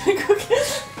gonna go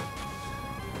get...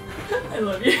 I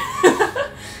love you.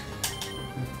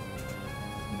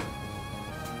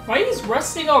 Why he's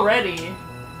rusting already?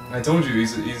 I told you,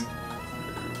 he's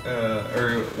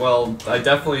well, I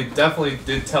definitely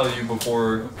did tell you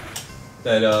before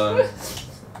that,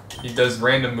 he does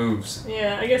random moves.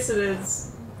 Yeah, I guess it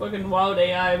is. Fucking wild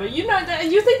AI, but you know,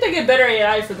 you think they get better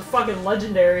AI for the fucking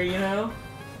legendary, you know?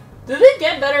 Do they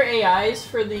get better AIs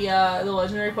for the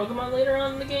legendary Pokemon later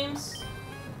on in the games?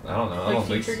 I don't know. Like I don't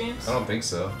think. games? I don't think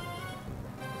so.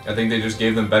 I think they just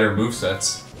gave them better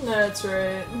movesets. That's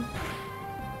right.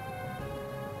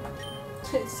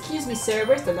 Excuse me, sir.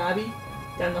 Where's the lobby?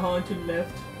 Down the hall and to the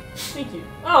left. Thank you.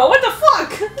 Oh, what the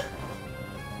fuck?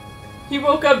 He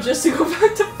woke up just to go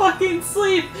back to fucking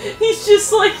sleep. He's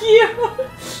just like you.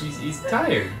 He's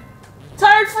tired.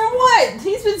 Tired from what?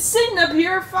 He's been sitting up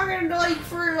here fucking like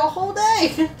for a whole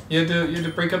day. You had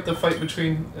to break up the fight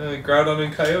between Groudon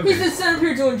and Kyogre. He's been sitting up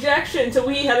here doing jack shit until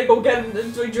we had to go get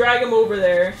him, to drag him over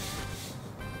there.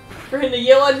 For him to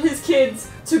yell at his kids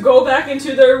to go back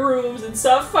into their rooms and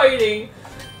stop fighting.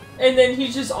 And then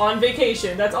he's just on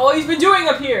vacation. That's all he's been doing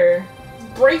up here.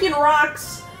 Breaking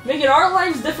rocks, making our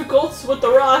lives difficult with the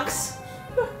rocks.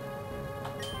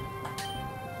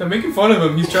 I'm making fun of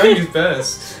him. He's trying his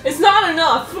best. It's not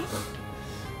enough.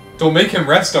 Don't make him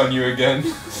rest on you again.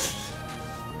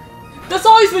 That's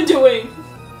all he's been doing.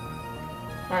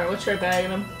 Alright, let's try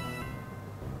bagging him.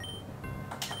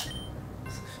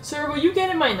 Sir, will you get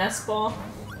in my nest ball?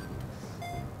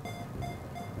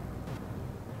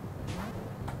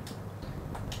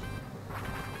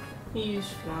 He used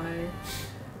fly.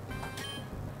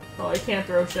 Oh, I can't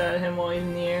throw shit at him while he's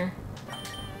in the air.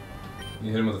 You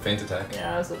hit him with a feint attack.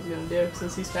 Yeah, that's what I was gonna do,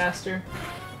 since he's faster.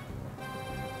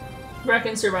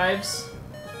 Reckon survives.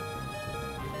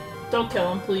 Don't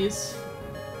kill him, please.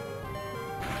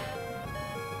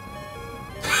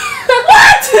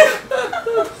 What?!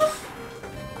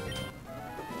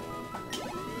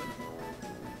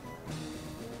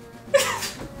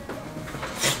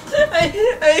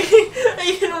 I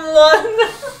hit one!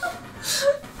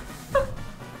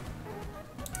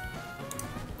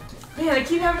 Man, I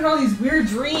keep having all these weird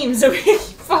dreams that we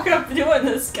fuck up doing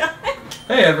this, guy.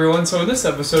 Hey everyone, so in this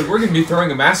episode, we're gonna be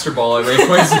throwing a Master Ball at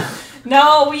Rayquaza.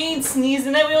 No, we ain't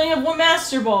sneezing it, we only have one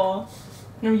Master Ball.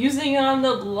 And I'm using it on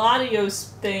the Latios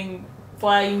thing,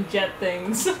 flying jet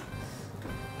things.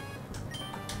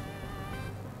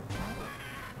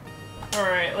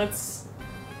 Alright, let's...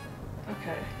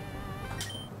 Okay.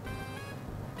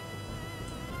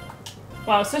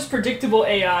 Wow, such predictable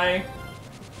AI.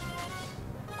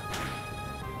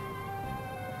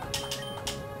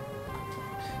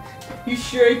 You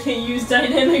sure I can't use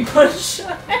Dynamic Punch?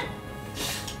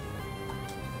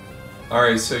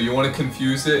 Alright, so you want to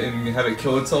confuse it and have it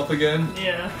kill itself again?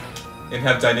 Yeah. And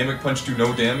have Dynamic Punch do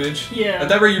no damage? Yeah. At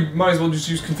that rate, you might as well just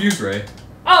use Confuse Ray.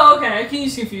 Oh, okay, I can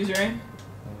use Confuse Ray.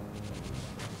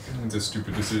 It's a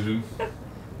stupid decision.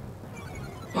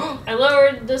 I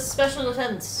lowered the special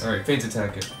defense. Alright, feint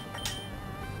attack it.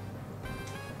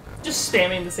 Just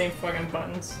spamming the same fucking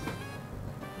buttons.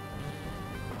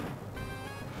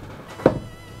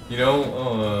 You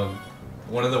know,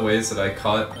 one of the ways that I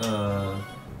caught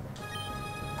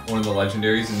one of the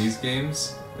legendaries in these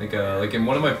games, like in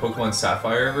one of my Pokemon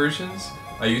Sapphire versions,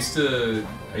 I used to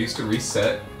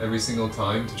reset every single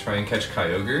time to try and catch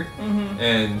Kyogre,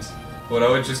 and what I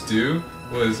would just do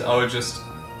was I would just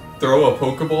throw a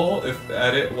Pokeball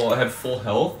at it while it had full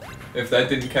health. If that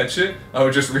didn't catch it, I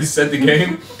would just reset the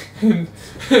game.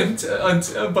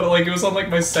 But like it was on like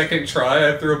my second try,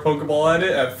 I threw a Pokeball at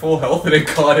it at full health and it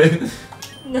caught it.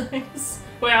 Nice.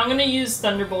 Wait, I'm gonna use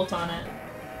Thunderbolt on it.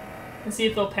 And see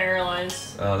if they'll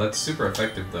paralyze. That's super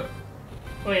effective though.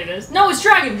 Wait, it is? No, it's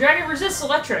Dragon! Dragon resists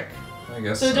electric! I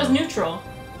guess so. It does neutral.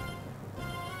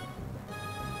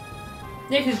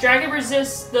 Yeah, because Dragon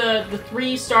resists the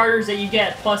 3 starters that you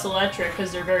get plus electric,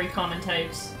 because they're very common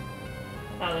types.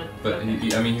 But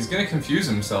okay. I mean, he's gonna confuse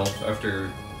himself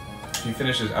after he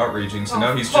finishes outraging. So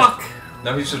now he's fuck.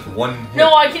 just one hit.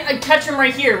 No, I catch him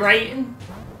right here, right?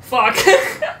 Fuck.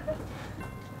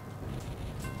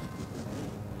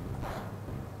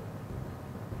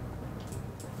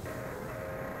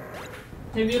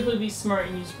 Maybe he'll be smart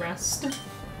and use rest.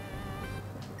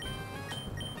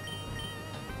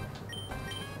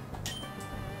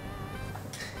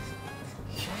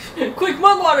 Quick,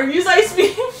 Mudwater, use Ice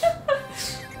Beam!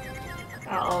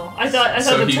 Uh-oh. I thought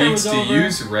so the turn was over. So he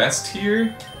needs to use rest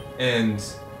here and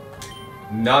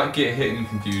not get hit in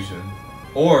confusion.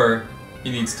 Or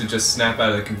he needs to just snap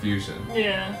out of the confusion.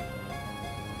 Yeah.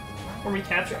 Or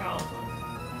recapture.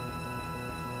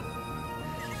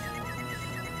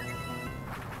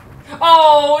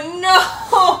 Oh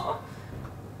no!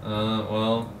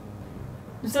 Well.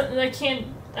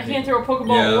 I can't throw a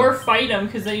Pokeball or fight him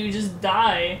because then you just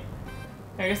die.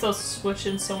 I guess I'll switch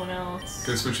in someone else.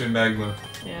 Go switch in Magma.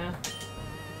 Yeah.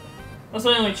 That's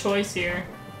my only choice here.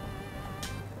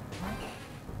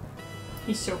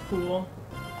 He's so cool.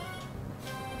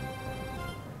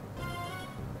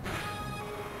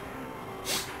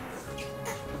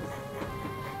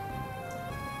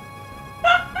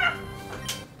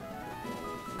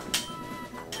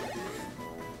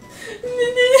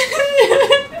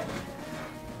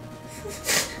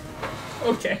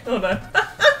 Hold on.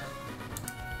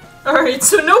 Alright,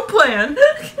 so no plan.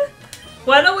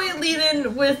 Why don't we lead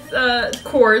in with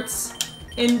quartz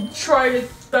and try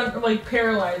to like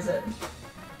paralyze it?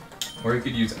 Or you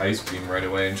could use Ice Beam right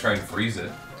away and try and freeze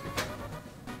it.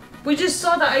 We just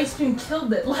saw the Ice Beam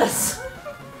killed it less.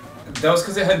 That was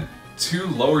because it had 2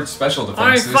 lowered special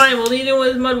defenses. Alright, fine, we'll lead in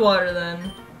with Mud Water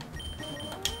then.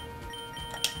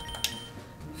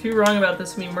 If you're wrong about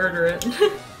this, we murder it.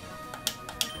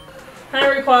 Hi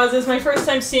Rayquaza, it's my first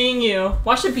time seeing you.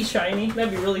 Watch it be shiny,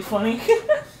 that'd be really funny.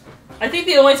 I think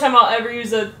the only time I'll ever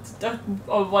use a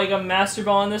Master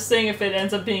Ball on this thing if it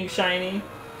ends up being shiny.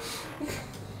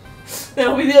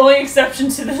 That'll be the only exception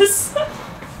to this.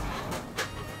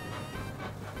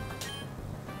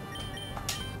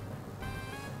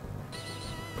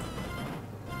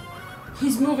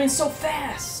 He's moving so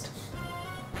fast.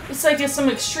 It's like it's some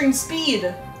extreme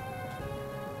speed.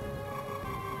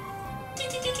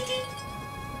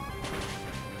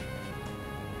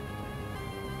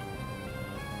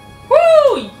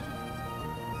 Woo!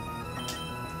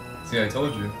 See, I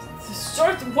told you.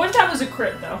 What if that was a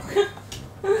crit though?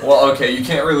 Well, okay, you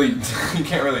can't really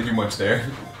do much there.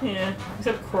 Yeah,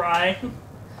 except cry.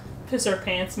 Piss our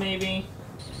pants, maybe.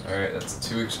 Alright, that's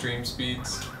 2 extreme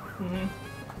speeds. Mm-hmm.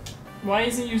 Why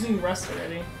isn't he using Rest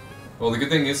already? Well, the good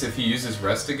thing is if he uses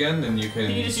Rest again, then you can...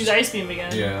 You can just use Ice Beam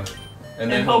again. Yeah.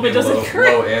 And then hope he'll it be doesn't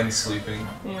crit. low and sleeping.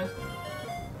 Yeah.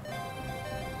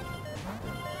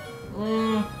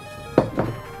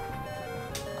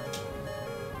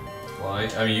 Why?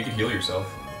 I mean, you could heal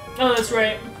yourself. Oh, that's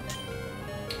right.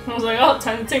 I was like, oh,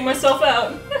 time to take myself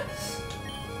out.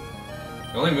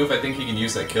 The only move I think he can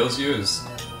use that kills you is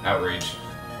Outrage.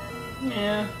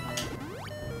 Yeah.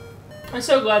 I'm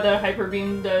so glad that Hyper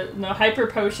Beam Hyper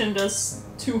Potion does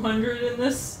 200 in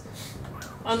this.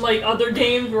 Unlike other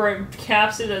games where it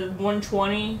caps it at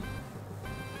 120.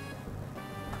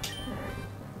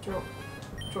 Alright.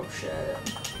 Throw shit at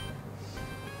it.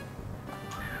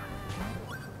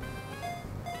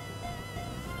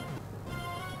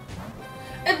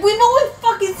 And we've only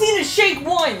fucking seen it shake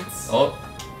once! Oh.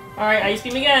 Alright, Ice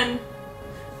Beam again.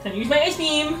 Time to use my Ice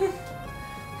Beam!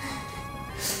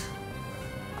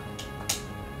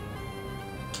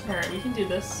 Alright, we can do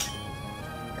this.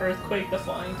 Earthquake, the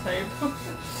flying type.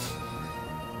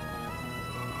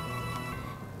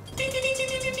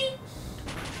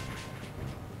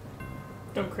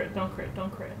 Don't crit, don't crit, don't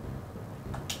crit.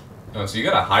 Oh, so you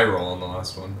got a high roll on the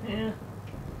last one. Yeah.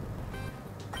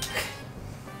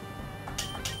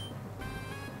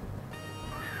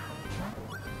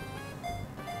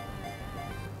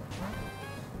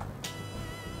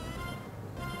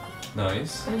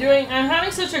 Nice. I'm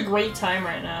having such a great time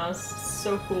right now. It's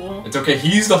so cool. It's okay,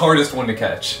 he's the hardest one to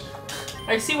catch.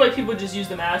 I see why people just use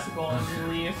the Master Ball and just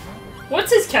leave.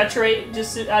 What's his catch rate,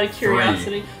 just out of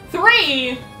curiosity?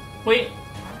 3! Wait.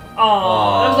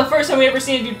 Oh, that was the first time we ever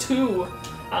seen him do 2.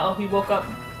 Oh, he woke up.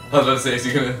 I was about to say,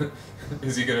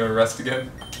 is he gonna rest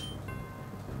again?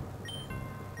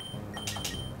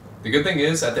 The good thing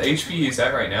is, at the HP he's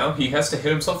at right now, he has to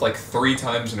hit himself like 3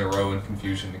 times in a row in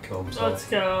confusion to kill himself. Let's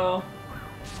go.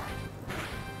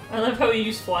 I love how he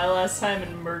used Fly last time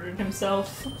and murdered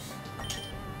himself.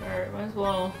 Alright, might as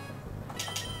well.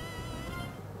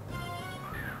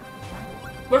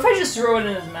 What if I just throw it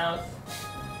in his mouth?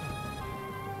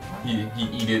 He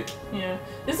eat it. Yeah.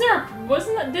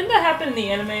 Didn't that happen in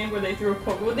the anime where they threw a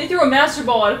Pokemon? They threw a Master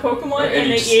Ball at a Pokemon and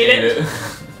they ate it?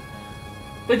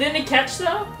 But didn't it catch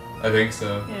though? I think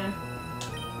so. Yeah.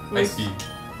 Ice Beam.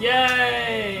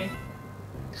 Yay!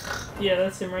 Yeah,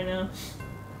 that's him right now.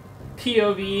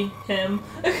 POV, him.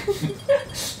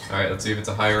 Alright, let's see if it's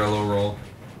a high or a low roll.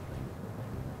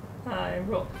 High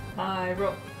roll. High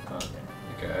roll. Okay.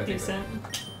 Okay, I Decent.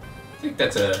 think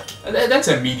that's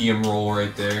a medium roll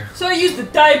right there. So I use the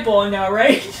dive ball now,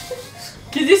 right?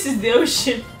 Cause this is the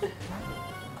ocean.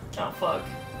 Oh fuck.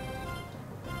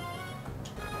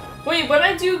 Wait, when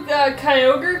I do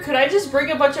Kyogre, could I just bring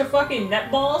a bunch of fucking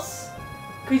net balls?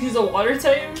 Cause he's a water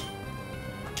type?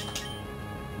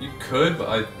 You could,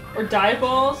 but Or dive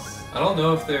balls? I don't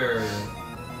know if they're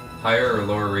higher or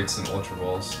lower rates than Ultra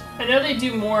Balls. I know they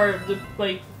do more,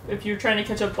 like, if you're trying to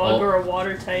catch a bug or a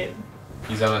water type.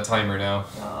 He's on a timer now.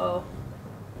 Uh-oh.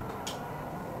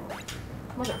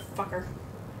 Motherfucker.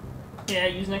 Yeah,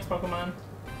 use next Pokemon.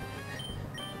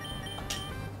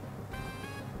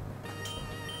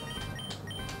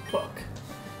 Fuck.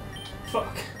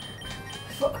 Fuck.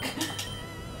 Fuck.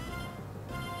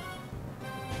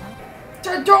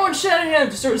 Start throwing shit at him!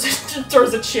 Just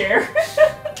throws a chair.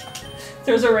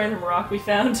 Throws a random rock we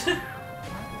found.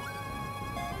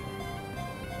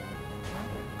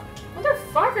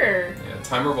 Motherfucker! Yeah,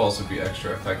 timer balls would be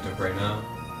extra effective right now.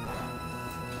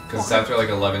 Because it's after like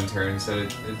 11 turns that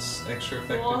it's extra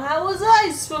effective. Well, how was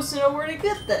I supposed to know where to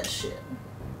get that shit?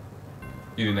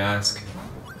 You didn't ask.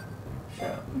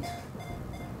 Shut up.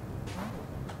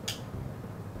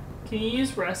 Can you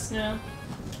use rest now?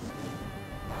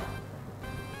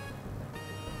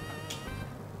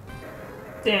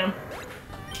 Damn.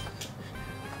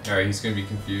 Alright, he's gonna be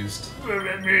confused.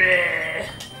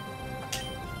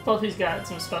 Both he's got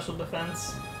some special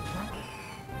defense.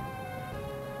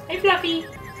 Hey, Fluffy!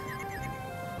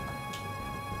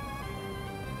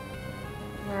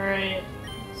 Alright.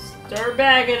 Start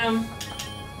bagging him.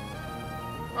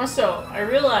 Also, I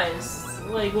realized,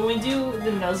 like, when we do the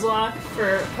Nuzlocke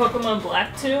for Pokemon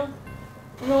Black 2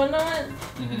 and whatnot,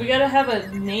 we gotta have a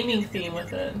naming theme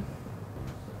with it.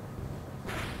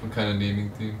 What kind of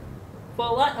naming theme?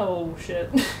 Well, oh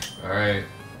shit. Alright.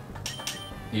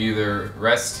 He either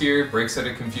rests here, breaks out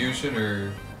of confusion,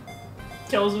 or...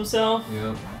 Kills himself.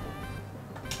 Yep.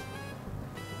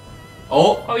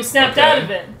 Oh! Oh, he snapped out of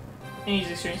it. And he's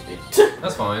extreme speed.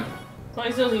 That's fine. As long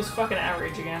as he doesn't use fucking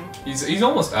average again. He's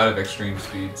almost out of extreme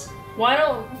speeds. Why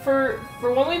don't, for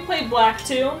when we play Black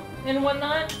 2 and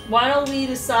whatnot, why don't we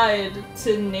decide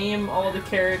to name all the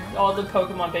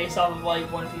Pokemon based off of like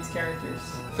One Piece characters?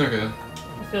 Okay.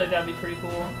 I feel like that'd be pretty cool.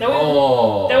 That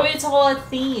way it's all a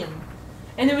theme.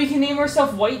 And then we can name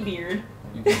ourselves Whitebeard.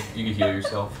 You can heal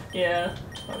yourself. Yeah.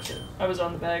 Oh shit. I was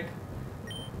on the bag.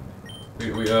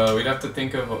 We'd have to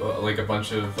think of like a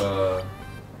bunch of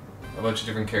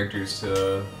different characters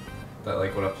that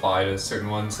like would apply to certain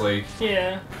ones, like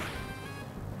yeah.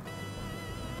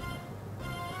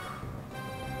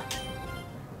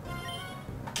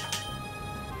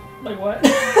 Like what?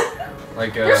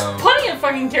 Like there's plenty of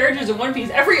fucking characters in One Piece.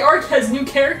 Every arc has new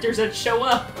characters that show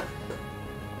up.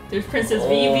 There's Princess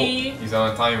Vivi. He's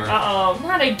on a timer. Uh oh,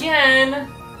 not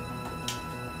again.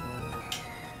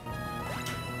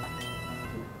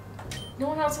 No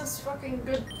one else has fucking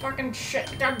good fucking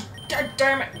shit. God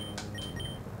damn it.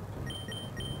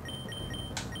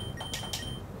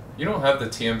 You don't have the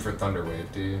TM for Thunder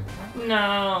Wave, do you? No,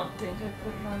 I don't think I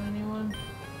put it on anyone.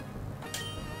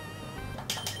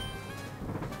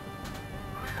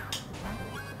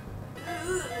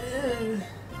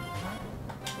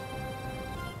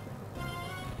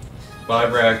 Bye,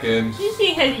 Bracken. This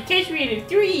thing has a catch rate of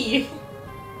 3.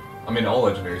 I mean, all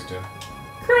legendaries do.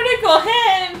 Critical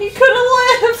hit! He could have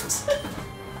lived!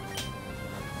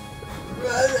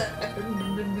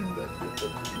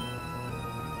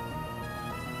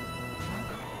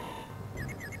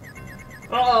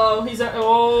 Uh-oh, he's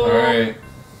oh. Alright.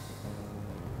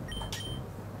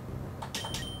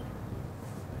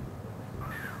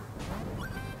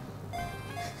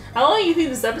 How long do you think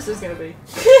this episode's gonna be?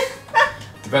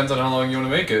 Depends on how long you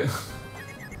want to make it.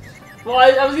 Well,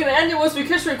 I was gonna end it once we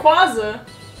kissed Rayquaza.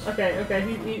 Okay,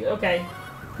 okay,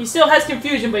 He still has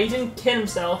confusion, but he didn't hit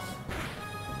himself.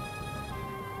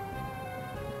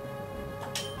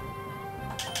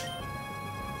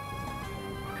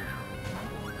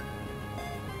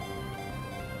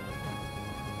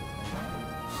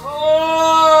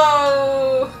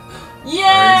 Oh! Yay!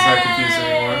 Alright, he's not confused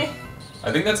anymore.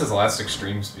 I think that's his last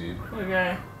extreme speed.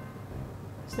 Okay.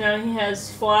 So now he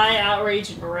has Fly, Outrage,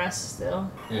 and Rest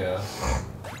still. Yeah.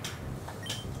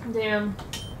 Damn.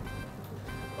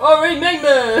 Alright,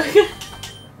 Magma!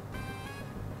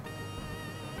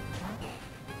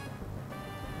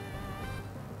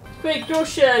 Quick, throw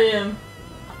shit at him.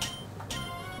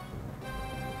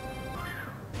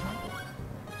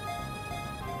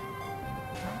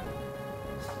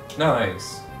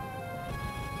 Nice.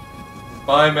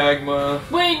 Bye, Magma.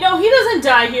 Wait, no, he doesn't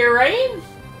die here, right?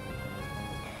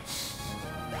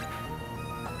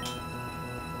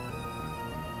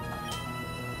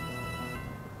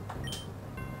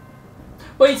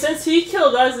 Wait, since he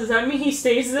killed us, does that mean he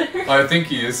stays there? I think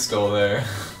he is still there.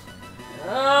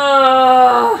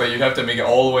 But you'd have to make it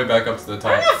all the way back up to the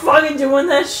top. I'm not fucking doing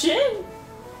that shit.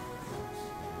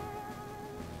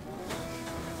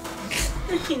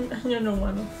 I don't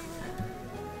want to.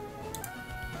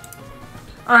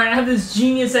 Alright, I have this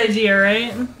genius idea,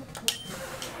 right?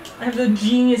 I have the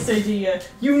genius idea.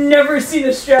 You've never seen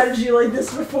a strategy like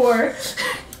this before.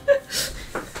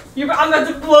 I'm about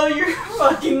to blow your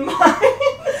fucking mind.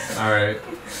 Alright.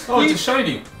 Oh, it's a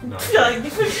shiny. No.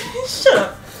 Shut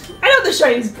up. I know the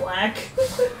shiny's black.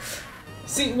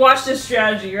 See, watch this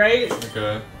strategy, right?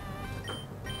 Okay.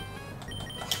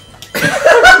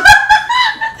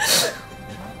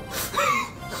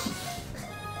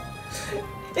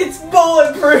 It's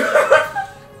bulletproof!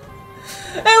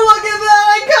 And look at that,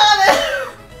 I got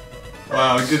it!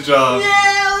 Wow, good job.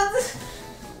 Yeah, let's...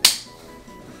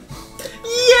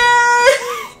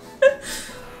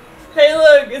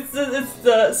 it's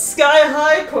the Sky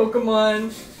High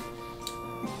Pokemon.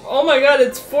 Oh my god,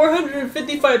 it's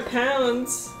 455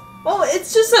 pounds. Oh,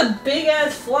 it's just a big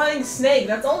ass flying snake.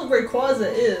 That's all the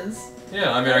Rayquaza is.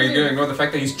 Yeah, I mean, are you gonna ignore the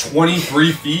fact that he's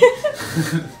 23 feet?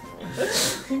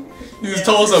 He's as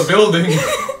tall as a building.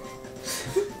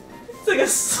 It's like a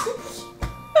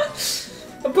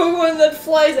Pokemon that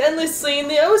flies endlessly in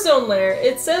the ozone layer.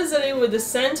 It says that it would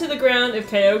descend to the ground if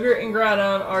Kyogre and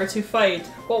Groudon are to fight.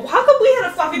 Well, how come we had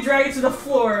to fucking drag it to the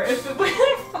floor if it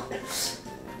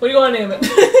What do you want to name it?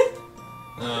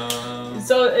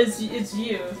 So it's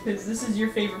you, because this is your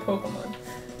favorite Pokemon.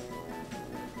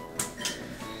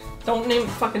 Don't name it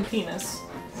fucking Penis.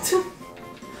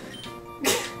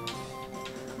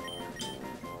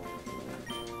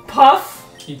 Puff?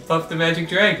 He puffed the magic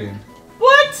dragon.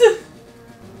 What?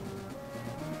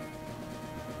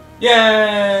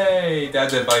 Yay!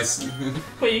 Dad's advice.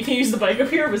 Wait, you can use the bike up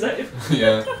here? Was that it?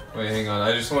 Yeah. Wait, hang on.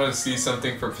 I just want to see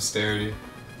something for posterity.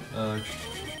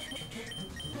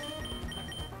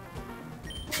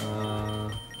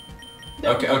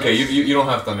 Okay, you don't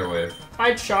have Thunder Wave. I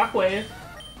had Shockwave.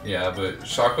 Yeah, but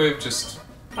Shockwave just...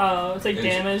 Oh, it's like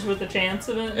damage with the chance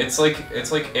of it? It's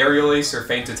like Aerial Ace or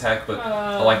Feint Attack, but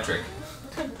electric.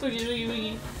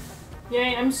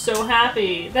 Yay, I'm so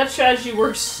happy. That strategy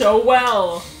works so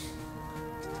well.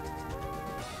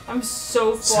 I'm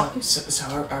so fucking...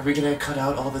 So are we gonna cut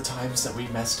out all the times that we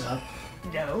messed up?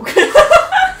 No.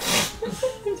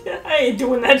 I ain't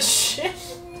doing that shit.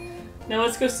 Now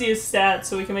let's go see his stats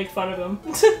so we can make fun of him.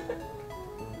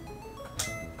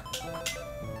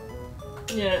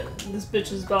 Yeah, this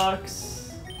bitch's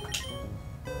box.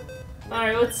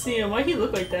 Alright, let's see him. Why'd he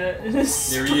look like that?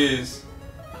 There he is.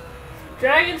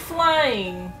 Dragon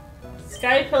Flying!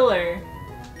 Sky Pillar.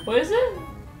 What is it?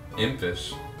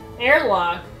 Impish.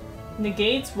 Airlock.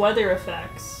 Negates weather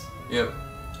effects. Yep.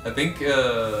 I think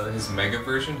his Mega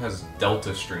version has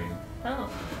Delta Stream. Oh.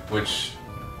 Which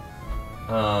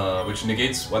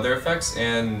negates weather effects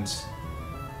and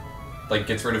like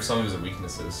gets rid of some of his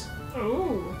weaknesses.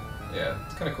 Ooh. Yeah,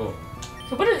 it's kind of cool.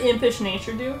 So what does Impish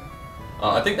Nature do?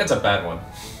 I think that's a bad one.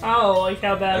 Oh, like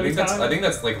how bad? I think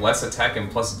that's like less attack and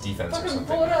plus defense or something.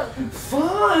 Pull it up.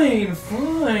 Fine.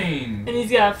 And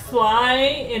he's got Fly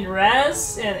and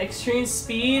Rest and Extreme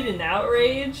Speed and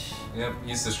Outrage. Yep,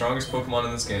 he's the strongest Pokemon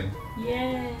in this game.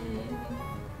 Yay.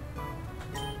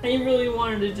 I really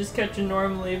wanted to just catch him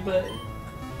normally, but...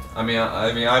 I mean,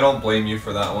 I don't blame you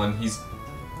for that one. He's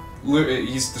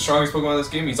the strongest Pokemon in this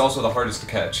game. He's also the hardest to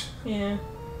catch. Yeah.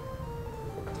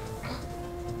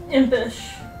 Impish.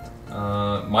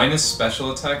 Minus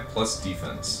special attack plus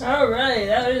defense. Alright,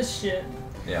 that is shit.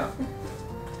 Yeah.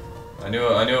 I knew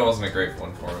it wasn't a great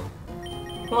one for him.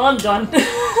 Well, I'm done.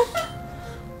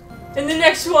 In the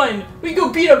next one, we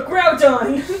go beat up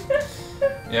Groudon.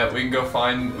 Yeah, we can go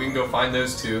find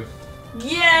those two.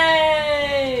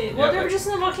 Yay! Well, Yeah, they were just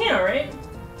in the volcano, right?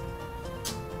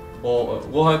 Well,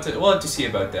 we'll have to see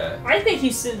about that. I think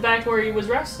he's sitting back where he was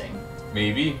resting.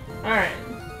 Maybe. Alright.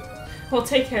 Well,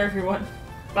 take care, everyone.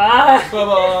 Bye!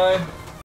 Bye-bye!